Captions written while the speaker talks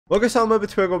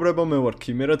მოგესალმებით მეგობრებო, მე ვარ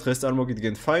QIMERA. დღეს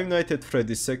წარმოგიდგენთ Five Nights at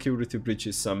Freddy's Security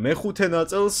Breach-ის მეხუთე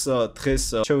ნაწილს.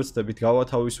 დღეს შევეცდებით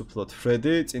გავათავისუფლოთ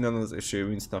FREDDY. წინა ნაწილში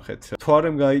ვინც ნახეთ,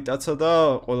 თვარემ გაიტაცა და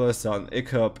ყველას ძალიან ეგ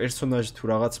პერსონაჟი თუ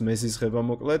რაღაც მეზიზღება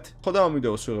მოკლედ. ხო და ამ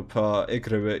ვიდეოს ვიღებ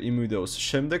ეგრევე იმ ვიდეოს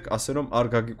შემდეგ, ასე რომ არ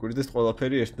გაგიკვირდეს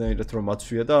ყველაფერი ერთნაირად რომ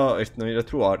აცვია და ერთნაირად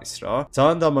რომ არის რა.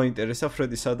 ძალიან დამაინტერესა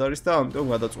FREDDY სად არის და ამიტომ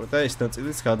გადაწყვეტა ეს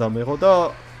ნაწილიც გადამეღო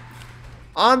და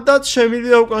ანდაც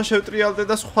შემიძლია უკან შევტრიალდე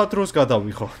და სხვა დროს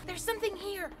გადავიღო.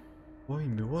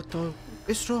 ვაიმე, what the...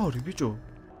 ეს რა არის, ბიჭო?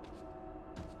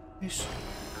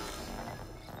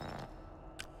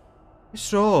 ეს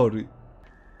რა არის?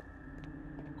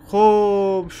 ხო,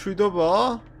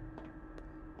 მშვიდობა?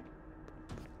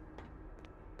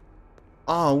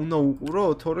 უნდა უყურო,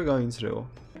 თორე გაინცრეო.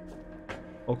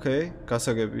 ოკეი,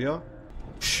 გასაგებია.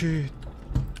 Shit.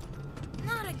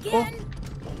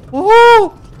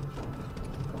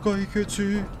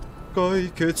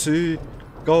 გაიქეცი,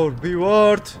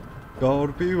 გაორბივართ.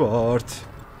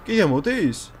 კი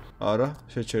ამოდის? არა,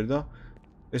 შეჩერდა.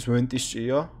 ეს ვენტის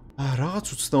ჭია. რაღაც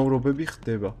უცნაურობები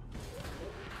ხდება.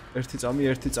 ერთი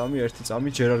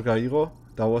წამი, ჯერ არ გაიღო,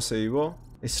 დავასეივო.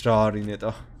 ეს რა არის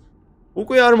ნეტა?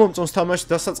 უკვე არ მომწონს თამაში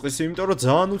დასაწყისი, იმიტომ რომ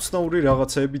ძალიან უცნაური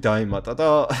რაღაცეები დაემატა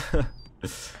და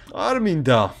არ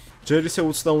მინდა. ჯერ ისე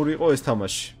უცნაური იყო ეს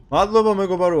თამაში. მადლობა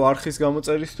მეგობარო არხის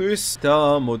გამოწერისთვის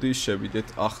და მოდი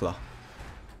შევიდეთ ახლა.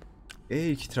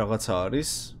 იქით რაღაცა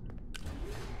არის.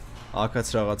 აქაც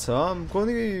რაღაცაა.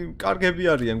 მგონი კარგები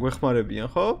არიან, გვეხმარებიან,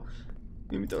 ხო?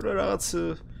 იმიტომ რომ რაღაც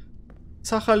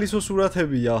სახალისო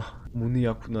სურათებია. მუნი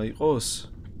აქ უნდა იყოს.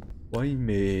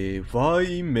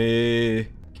 ვაიმე.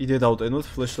 კიდე დავტენოთ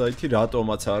ფლეშლაითი,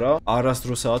 რატომაც არა.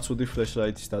 არასდროსაა ცუდი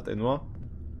ფლეშლაითის დატენვა.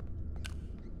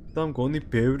 და მგონი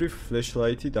ბევრი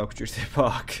ფლეშლაითი დაგჭირდება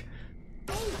აქ.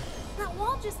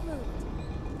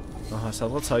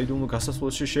 სადღაც საიდუმლო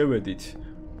გასასვლელში შევედით.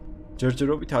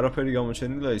 ჯერჯერობით არაფერი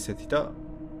გამოჩენილა ისეთი და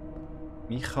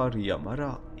მიხარია,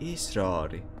 მაგრამ ეს რა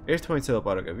არის? ერთმანეთს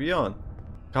ელაპარაკებიან?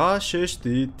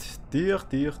 გაშეშდით.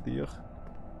 დიახ.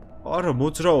 არა,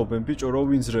 მოძრაობენ, ბიჭო, რო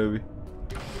ვინძრევი.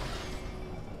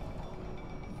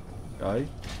 აი.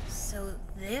 So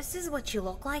this is what you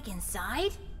look like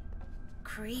inside?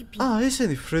 Creepy.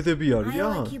 ესენი ფრედები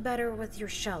არიან? I like you better with your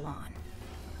shell on.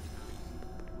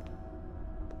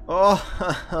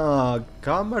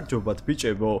 გამარჯობათ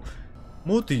ბიჭებო.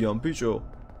 მოდიან ბიჭო.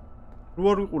 რო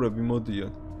არ ვიყურები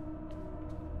მოდიან.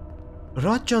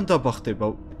 რა ჯანდაბა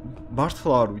ხდება?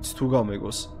 მართლა არ ვიცი თუ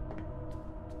გამეგოს.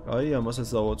 აი, ამასაც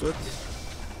დავაწვეთ.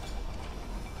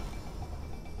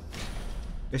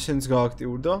 ესენიც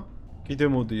გააქტიურდა. კიდე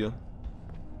მოდიან.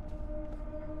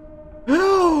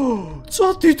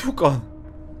 წოდით უკან.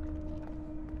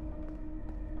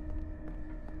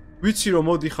 ვიცი რომ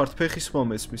მოდიხართ ფეხის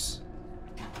მომესმის.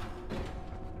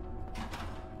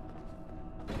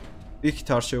 იქით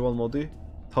არ შევალ მოდი.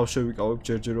 თავ შევიკავებ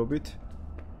ჯერჯერობით.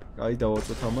 აი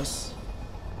დავაწვეთ ამას.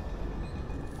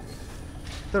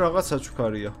 და რაღაც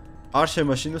საჩუქარია. არ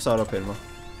შემაშინოს არაფერმა.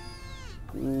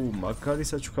 მაგარი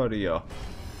საჩუქარია.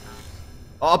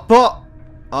 აბა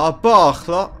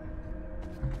ახლა.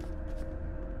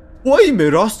 ვაიმე,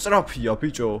 რა სწრაფია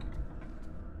ბიჭო.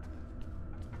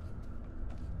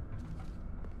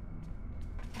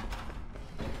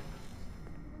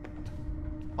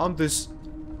 ამდენს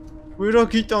ვერა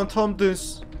გიტანთ ამდენს.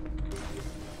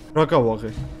 რა გავაღე?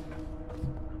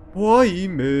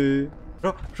 ვაიმე,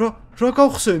 რა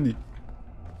გავხსენი?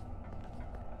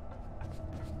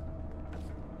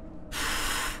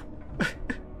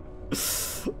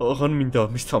 აღარ მინდა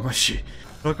მის თამაში.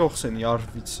 რა გავხსენი, არ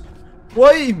ვიცი.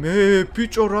 ვაიმე,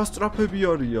 ბიჭო, რა სწრაფები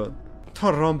არიან.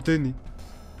 თან რამდენი?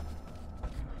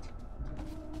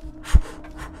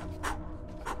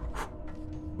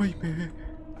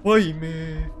 ვაიმე.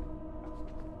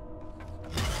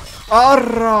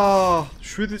 არა!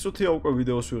 7 წუთია უკვე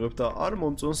ვიდეოს ვიღებ და არ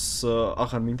მომწონს,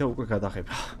 აღარ მინდა უკვე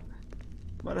გადაღება.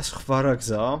 მაგრამ სხვა რა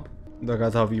გზაა და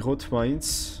გადავიღოთ მაინც,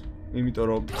 იმიტომ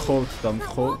რომ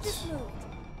მთხოვთ.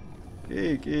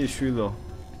 კი, შვილო.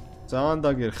 ძალიან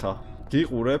დაგერხა.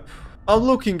 გიყურებ. I'm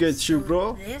looking at you,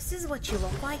 bro. This is what you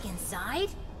look like inside?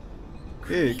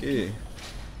 კი.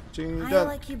 I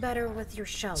like you better with your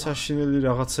shell. საშინელი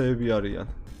რაღაცეები არიან.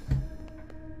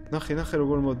 ნახე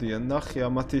როგორ მოდიან. ნახე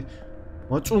ამათი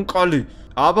მოწუნყალი.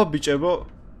 აბა ბიჭებო.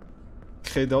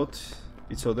 ხედავთ,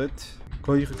 იცოდეთ.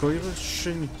 გაიღე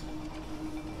შენი.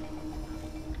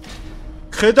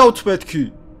 ხედავთ მეთქი.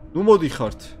 ნუ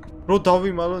მოდიხართ. რო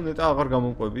დავიმალო ნეტა აღარ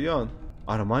გამომყვებიან?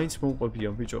 არა, მაინც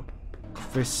მომყვებიან ბიჭო.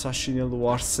 კვეს საშინელო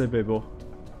არსებებო.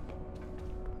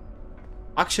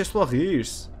 აქ შესვლა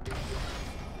ღირს.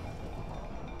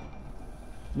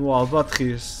 ნუ ალბათ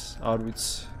ღირს, არ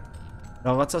ვიცი.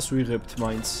 Რაღაცას ვიღებთ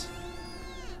მაინც.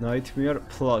 Nightmare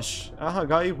Flash. აჰა,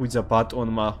 გაიღვიძა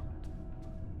ბატონმა.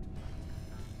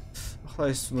 ახლა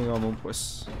ეს უნდა გამომყვეს.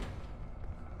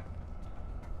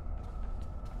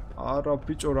 არა,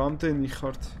 ბიჭო, რამდენი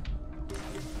ხართ?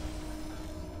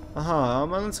 აჰა,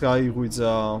 ამანაც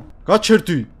გაიღვიძა.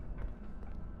 გაჩერდი.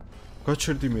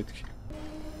 გაჩერდი მეთქი.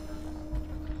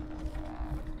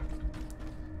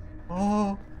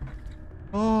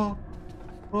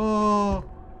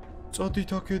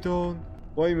 წოდით აქედან.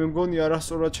 ვაი, მე მგონი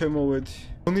არასწორად შემოვედი.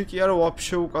 მგონი კი არა,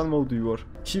 ვაფშე უკან მოვდივარ.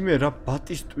 ქიმე, რა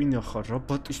ბატის ტვინა ხარ, რა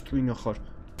ბატის ტვინა ხარ.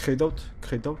 ხედავთ,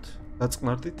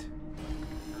 დაწყნარდით?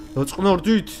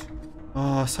 დაწყნარდით?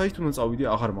 საით უნდა წავიდე,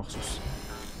 აღარ მახსოვს.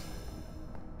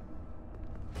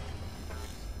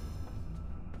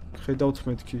 ხედავთ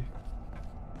მეთქი.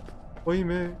 ვაი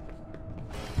მე.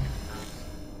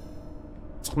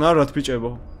 წყნარად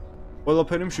ბიჭებო.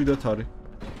 ყველაფერი მშვიდად არის.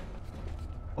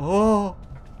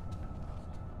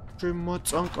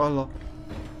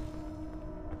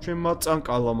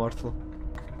 შემაწანკალა მართლა.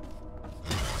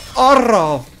 არა!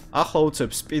 ახლა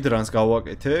უცებ სპიდრანს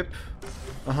გავაკეთებ.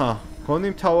 აჰა, გონი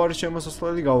მთავარი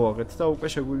შემოსასვლელი გავაღეთ და უკვე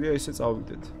შეგვიძლია ესე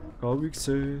წავიდეთ.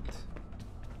 გავიქცეთ.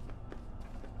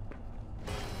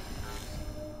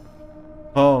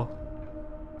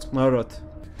 წყნარად.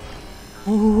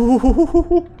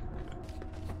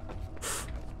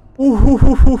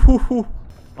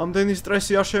 ამდენი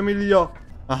სტრესი არ შემილია.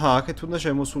 აჰა, აქეთ უნდა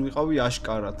შემოსულიყავი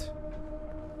აშკარად.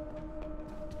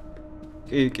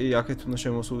 კი, აქეთ უნდა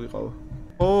შემოსულიყავი.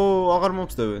 აღარ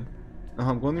მომწდებენ.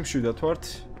 აჰა, მგონი მშვიდად ვართ.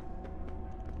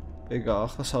 ეგა,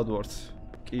 ახლა სად ვართ?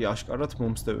 კი, აშკარად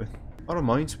მომწდებენ. არა,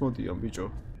 მაინც მოდიან, ბიჭო.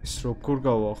 ეს როგორ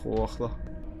გავახო ახლა?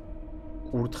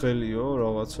 ყურთხელიო,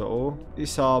 რაღაცაო.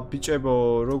 ისა, ბიჭებო,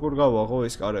 როგორ გავაღო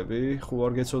ეს კარები? ხო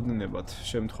არ გეცოდინებათ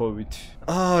შემთხვევით.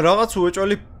 რაღაც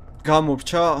უეჭველი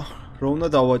გამორჩა, რომ უნდა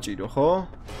დავაჭირო, ხო?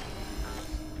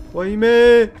 ვაიმე!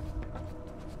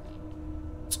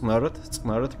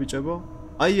 წყნარად ბიჭებო.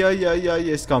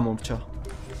 აი, ეს გამორჩა.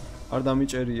 არ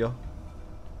დამიჭერია.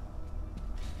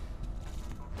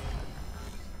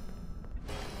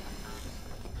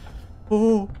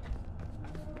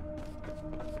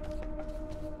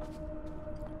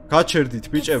 გაჩერდით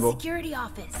ბიჭებო.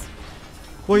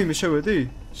 ვაიმე, შევედი?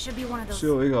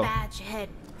 Всё, ეგა.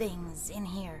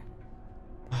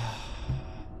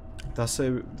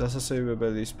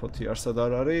 დასასეივებელი ის ფოთი არსად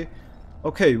არ არის.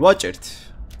 ოკეი, ვაჭერთ.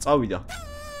 წავიდა.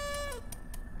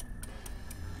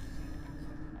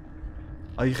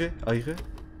 აიღე.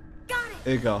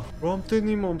 ეგა.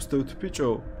 რამდენი მომწდევთ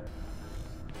ბიჭო?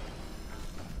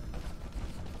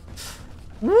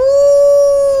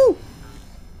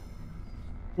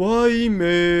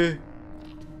 ვაიმე.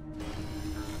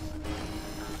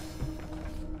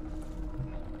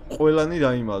 ყველანი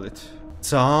დაიმალეთ.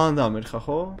 ძალიან დამერხა,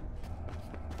 ხო?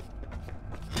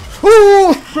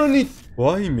 შენი.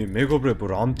 ვაიმე, მეგობრებო,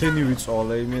 რამდენი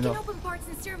ვიწვალე იმენა.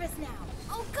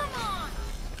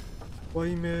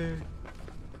 ვაიმე.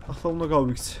 ახლა უნდა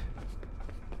გავიქცე.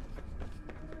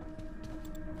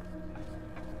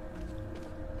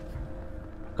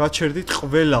 გაჩერდით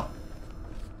ყველა.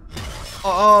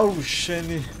 აუ,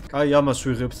 შენი. კაი, ამას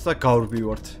ვიღებთ და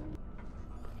გავრბივართ.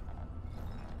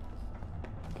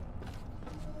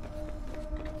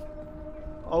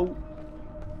 აუ,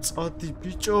 წადი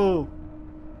ბიჭო.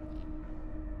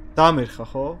 დამერხა,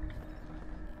 ხო?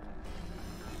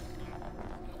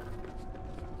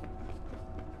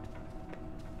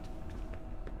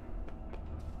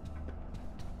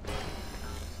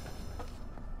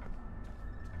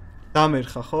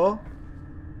 დამერხა, ხო?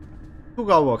 თუ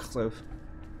გავახცევ.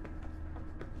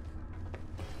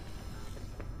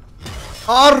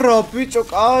 არა, ბიჭო,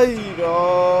 კაი რა.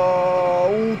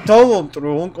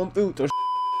 დავამტრო on კომპიუტერში.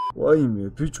 ვაიმე,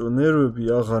 ბიჭო, ნერვები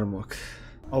აღარ მაქვს.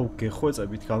 აუ,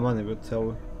 გეხვეწებით, გამანებეთ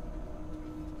თავი.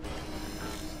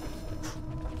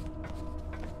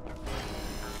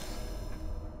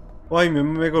 ვაიმე,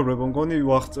 მეგობრებო, მგონი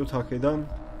ვახცევთ აქედან.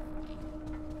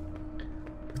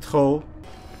 გთხოვ.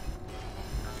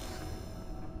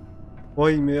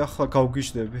 ვაიმე, ახლა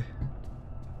გავგიჟდები.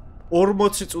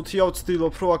 40 წუთია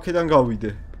ვცდილობ, რომ აქედან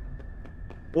გავიდე.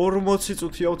 40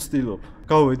 წუთია ვცდილობ.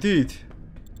 გავედით?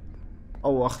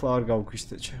 აუ, ახლა არ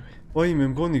გავგიჟდე ჩემი. ვაიმე,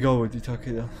 მგონი გავედით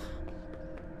აქედან.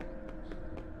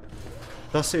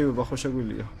 დასეივება ხო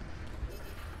შეგვიძლია?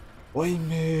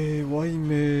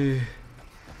 ვაიმე.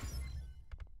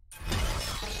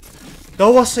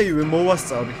 დავასეივე,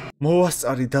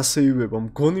 მოვასწარი დასეივება,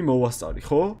 მგონი მოვასწარი,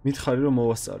 ხო? მითხარი რომ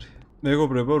მოვასწარი.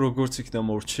 მეგობრებო, როგორც იქნა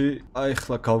მორჩი, აი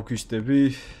ახლა გავგიჟდები,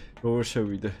 რო ვერ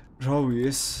შევიდე. რავი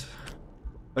ეს?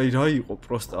 აი რა იყო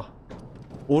პროსტა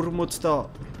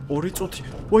 42 წუთი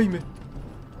ვაიმე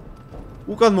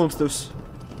უკან მომწდევს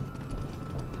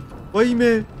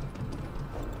ვაიმე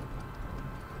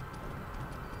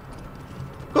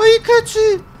გაიქეცი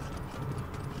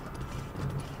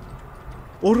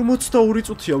 42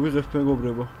 წუთია ვიღებთ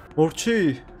მეგობრებო მორჩი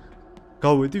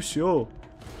გავედი всё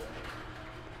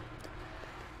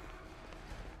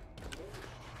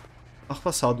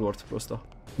ახლა სად ვართ პროსტა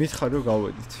მითხარ რომ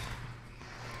გავედით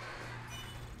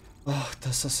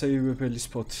დასასეივებელი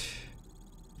სპოტი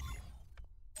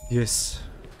yes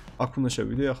აქ უნდა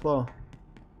შევიდე ახლა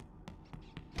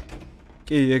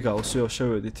კი ეგაო всё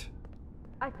შევედით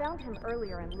I found him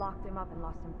earlier and locked him up and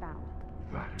lost him found.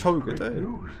 ჩავიკეტე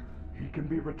He can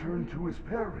be returned to his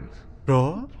parents.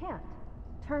 რა Can't.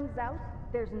 Turns out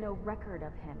there's no record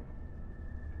of him.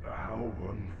 How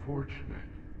unfortunate.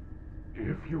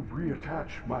 If you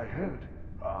reattach my head,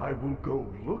 I will go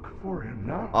look for him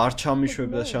now. არ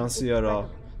ჩამიშვებდა შანსი არა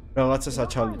რაღაცას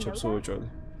აჩალიჩებს უეჭველი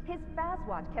His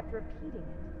Fazwatch kept repeating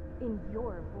it in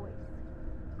your voice.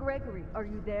 Gregory, are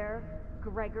you there?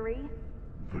 Gregory?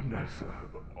 Vanessa,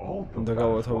 all the უნდა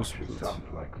გავათავისუფლოთ Fazwatches sound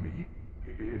like me.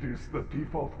 It is the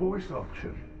default voice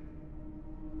option.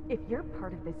 If you're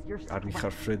part of this, you're კარგი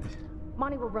ხარ ფრედი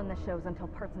Monty will run the shows until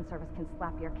parts and service can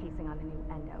slap your casing on a new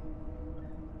endo.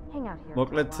 Hang out here.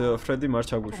 მოკლედ ფრედი არ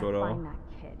ჩაგუშვა რა Find that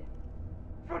kid.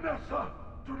 Vanessa,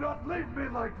 do not leave me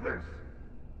like this.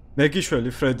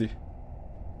 მეგიშველი ფრედი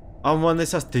ამ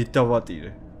ვანესას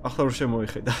დედავატირე ახლა რომ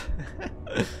შემოიხედა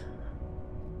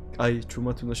აი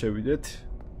ჩუმად უნდა შევიდეთ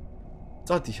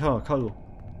წადი ჰა ქალო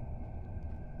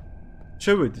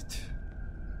შევედით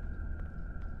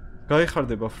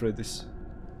გაიხარდება ფრედის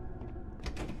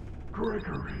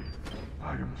Gregory,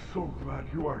 I am so glad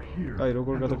you are here. აი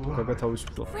როგორ and alive.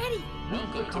 გაგათავისუფლო Freddy!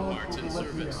 Welcome to Parts and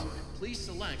Service. Please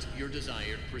select your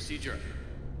desired procedure.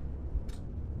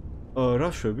 რა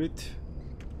შვებით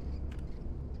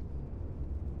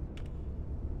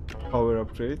power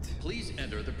upgrade Please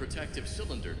enter the protective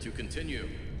cylinder to continue.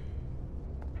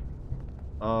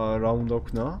 რა უნდა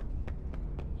ვქნა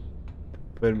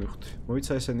ვერ მივხვდი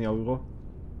მოიცა ესენი ავიღო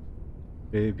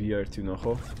ბებია ერთი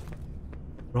ვნახო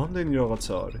რამდენი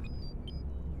რაღაცა არის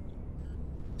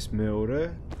ეს მეორე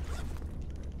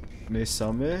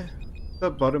მესამე და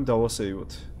ბარემ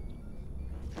დავასეივოთ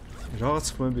რაღაც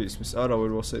ხმები ისმის არა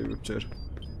ვერ ვასეივებ ჯერ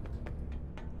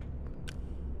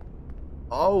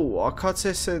აუ აქაც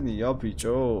ესენია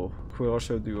ბიჭო ხო აღარ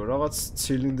შევდივარ რაღაც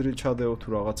ცილინდრი ჩადეო თუ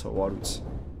რაღაცა ვარ ვიცი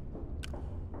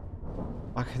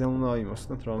აქედან უნდა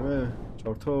იმასნათ რამე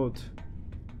ჩავთოთ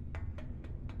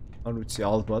არ ვიცი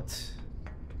ალბათ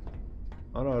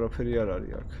არა არაფერი არ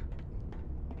არის აქ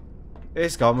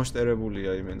ეს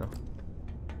გამოშტერებულია იმენა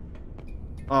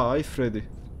აი ფრედი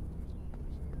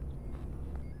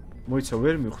მოიცა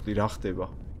ვერ მივხვდი რა ხდება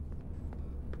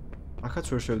აქაც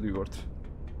ვერ შევდივართ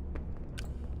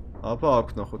აბა აქ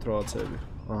ნახოთ რაღაცები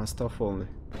stuff only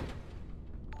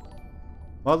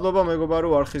მადლობა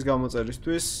მეგობარო არხის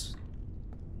გამოწერისთვის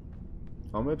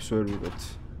ამებს ვერ ვიღებთ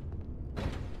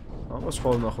ამას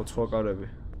ხო ნახოთ სხვა კარები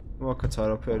ნუ აქაც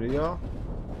არაფერია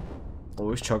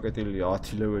ის ჩაკეტილია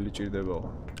 10 ლეველი ჭირდებაო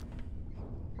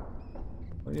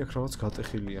აი აქ რაღაც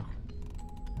გატეხილია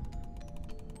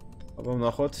აბა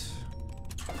ნახოთ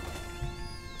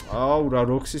აუ რა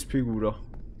როქსის ფიგურა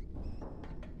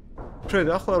ფრედ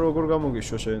ახლა როგორ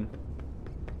გამოგიშვა შენ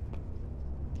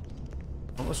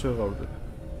ამას ვეღავდებ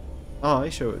აი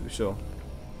შევედი всё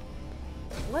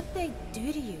What they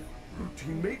do to you?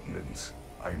 Routine maintenance.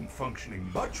 I'm functioning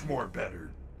much more better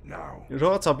now.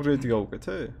 რაღაც აპგრეიდი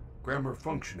გავუკეთე Grammar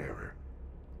function error.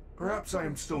 Perhaps I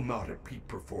am still not at peak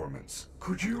performance.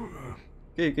 Could you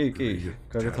კი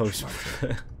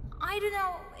გაგათავისუფლე I don't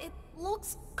know. It looks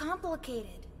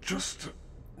complicated. just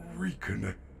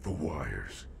reconnect the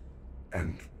wires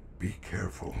and be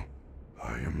careful.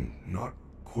 I am not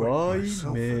quite Why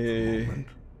myself me? at the moment.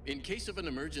 In case of an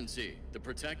emergency, the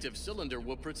protective cylinder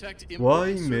will protect Why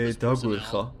important me service personnel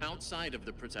dagwekha? outside of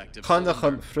the protective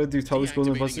ხანდახან cylinder. ფრედი თავის Deactivating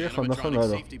გონებაზეა ხანდახან animatronic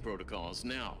არა safety protocols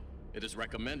now. It is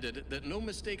recommended that no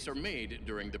mistakes are made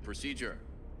during the procedure.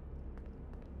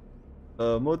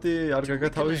 მოდი არ To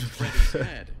reconnect Freddy's გაგათავისუფლე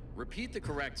head, repeat the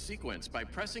correct sequence by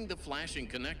pressing the flashing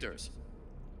connectors.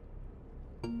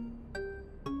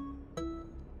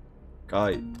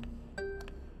 კაი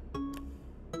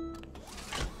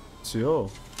всё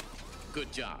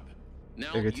Good job.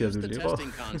 Now ეგეთი use the ადვილი იყო?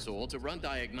 testing console to run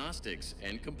diagnostics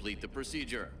and complete the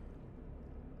procedure.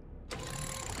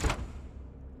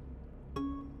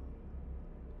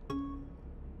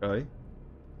 კაი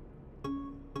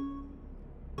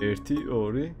 1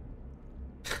 2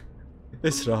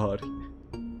 ეს რა არის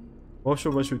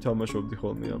ბავშვობაში ვთამაშობდი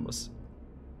ხოლმე ამას.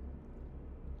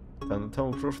 Თანათან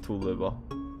უფრო რთულება.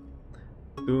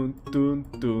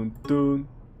 Dun.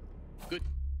 Good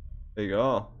There you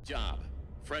go. job.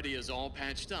 Freddy is all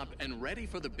patched up and ready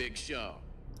for the big show.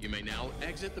 You may now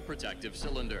exit the protective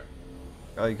cylinder.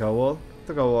 Აი გავალ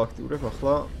და გავააქტიურებ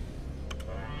ახლა.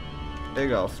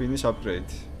 ეგა finish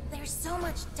upgrade. There's so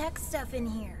much tech stuff in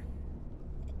here.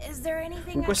 Is there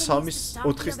anything I უკვე can use to stop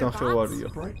the 3-4 other bots? ნახევარია.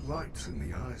 Bright lights in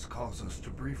the eyes cause us to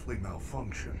briefly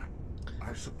malfunction.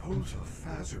 I suppose a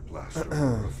phaser blaster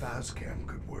or a phascam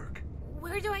could work.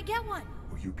 Where do I get one?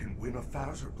 Or you can win a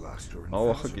phaser blaster in აუ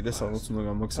ახლა კიდე Phaser სამოც Blast. უნდა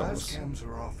გამოგზავნოს. Phascams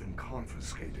are often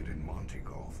confiscated in Monte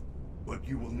Golf, but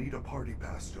you will need a party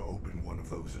pass to open one of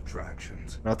those attractions.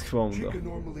 რა თქმა უნდა. Chica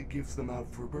normally gives them out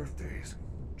for birthdays.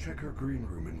 Check her green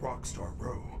room in Rockstar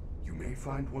Row. You may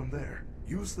find one there.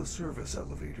 Use the service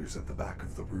elevators at the back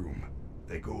of the room.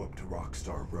 They go up to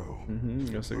Rockstar Row.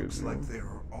 Looks like they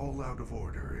are all out of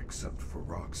order except for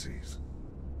Roxy's.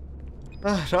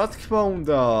 რა თქმა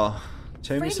უნდა.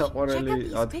 ჩემი Freddy, check out საყვარელი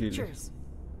these ადგილი. pictures.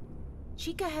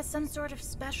 Chica has some sort of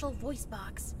special voice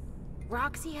box.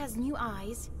 Roxy has new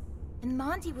eyes, and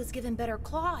Monty was given better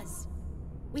claws.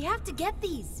 We have to get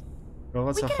these.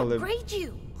 რაღაც We can ახალები. upgrade you.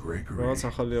 Gregory, რაღაც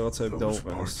ახალი რაღაცები those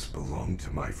დაუყენოს. parts belong to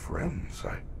my friends.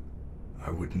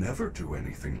 I would never do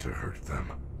anything to hurt them.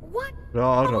 What? რა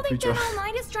არა All they've ბიჭო. done all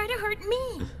night is try to hurt me.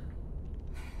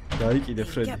 დაიკიდე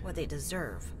They ფრედი. get what they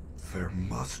deserve. There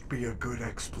must be a good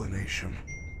explanation.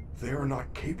 They are not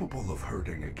capable of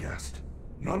hurting a guest.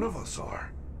 None of us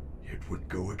are. It would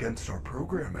go against our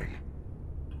programming.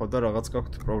 ხო და რაღაც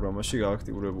გაქვთ პროგრამაში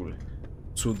გააქტიურებული.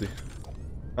 ცუდი.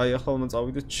 აი ახლა უნდა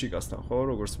წავიდეთ ჩიკასთან, ხო,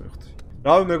 როგორც მივხვდი.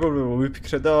 რავი მეგობრებო,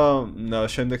 ვიფიქრე და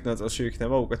შემდეგ ნაწილში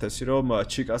იქნება უკეთესი, რომ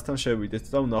ჩიკასთან შევიდეთ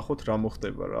და ვნახოთ რა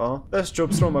მოხდება რა. და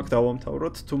ჯობს რომ აქ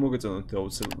დავამთავროთ, თუ მოგეწონათ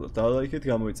აუცილებლად დალაიქეთ,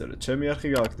 გამოიწერეთ ჩემი არხი,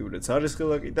 გააქტიურეთ სარისხი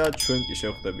ლайკი და ჩვენ კი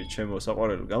შევხვდებით ჩემო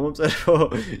საყვარელ გამომწერებო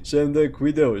შემდეგ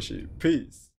ვიდეოში. Peace.